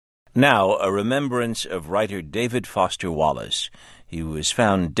Now, a remembrance of writer David Foster Wallace. He was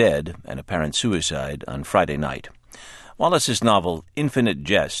found dead, an apparent suicide, on Friday night. Wallace's novel Infinite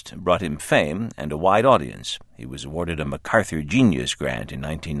Jest brought him fame and a wide audience. He was awarded a MacArthur Genius Grant in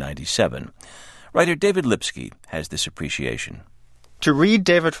 1997. Writer David Lipsky has this appreciation. To read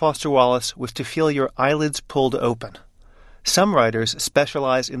David Foster Wallace was to feel your eyelids pulled open. Some writers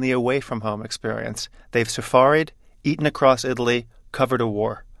specialize in the away-from-home experience. They've safaried, eaten across Italy, covered a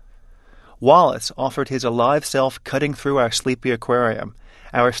war. Wallace offered his alive self cutting through our sleepy aquarium,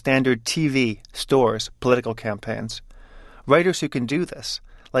 our standard TV, stores, political campaigns. Writers who can do this,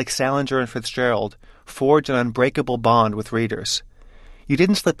 like Salinger and Fitzgerald, forge an unbreakable bond with readers. You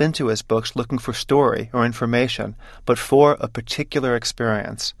didn't slip into his books looking for story or information, but for a particular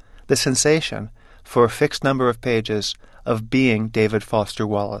experience, the sensation, for a fixed number of pages, of being David Foster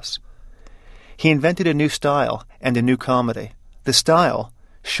Wallace. He invented a new style and a new comedy. The style,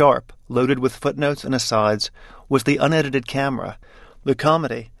 sharp, loaded with footnotes and asides, was the unedited camera. The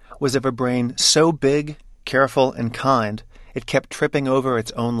comedy was of a brain so big, careful, and kind, it kept tripping over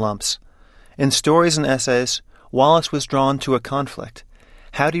its own lumps. In stories and essays, Wallace was drawn to a conflict.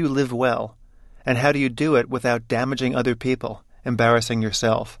 How do you live well? And how do you do it without damaging other people, embarrassing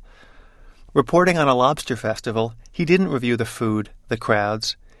yourself? Reporting on a lobster festival, he didn't review the food, the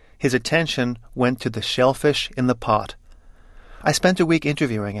crowds. His attention went to the shellfish in the pot. I spent a week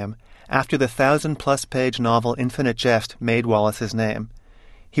interviewing him after the 1,000-plus page novel Infinite Jest made Wallace's name.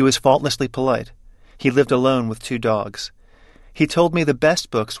 He was faultlessly polite. He lived alone with 2 dogs. He told me the best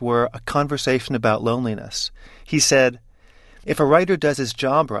books were a conversation about loneliness. He said, "If a writer does his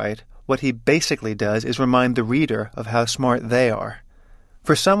job right, what he basically does is remind the reader of how smart they are."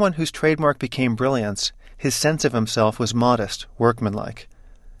 For someone whose trademark became brilliance, his sense of himself was modest, workmanlike.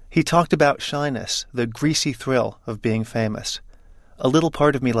 He talked about shyness, the greasy thrill of being famous. "A little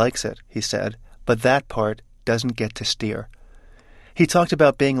part of me likes it," he said, "but that part doesn't get to steer." He talked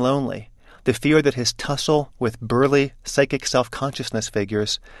about being lonely, the fear that his tussle with burly, psychic self-consciousness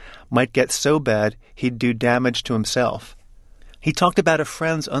figures might get so bad he'd do damage to himself. He talked about a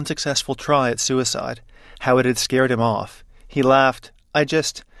friend's unsuccessful try at suicide, how it had scared him off. He laughed,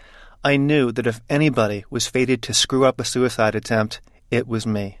 I knew that if anybody was fated to screw up a suicide attempt, it was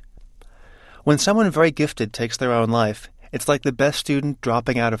me." When someone very gifted takes their own life, it's like the best student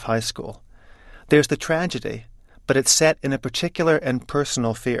dropping out of high school. There's the tragedy, but it's set in a particular and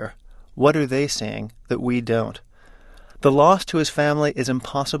personal fear. What are they seeing that we don't? The loss to his family is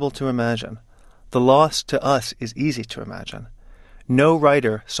impossible to imagine. The loss to us is easy to imagine. No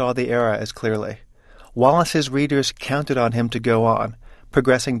writer saw the era as clearly. Wallace's readers counted on him to go on,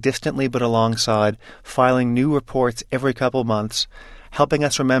 progressing distantly but alongside, filing new reports every couple months, helping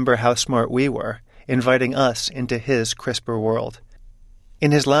us remember how smart we were, inviting us into his crisper world.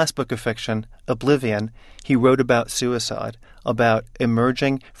 In his last book of fiction, Oblivion, he wrote about suicide, about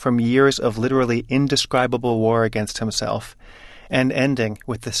emerging from years of literally indescribable war against himself, and ending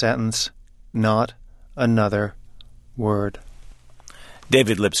with the sentence, "Not another word."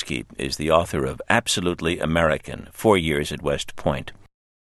 David Lipsky is the author of Absolutely American, 4 Years at West Point.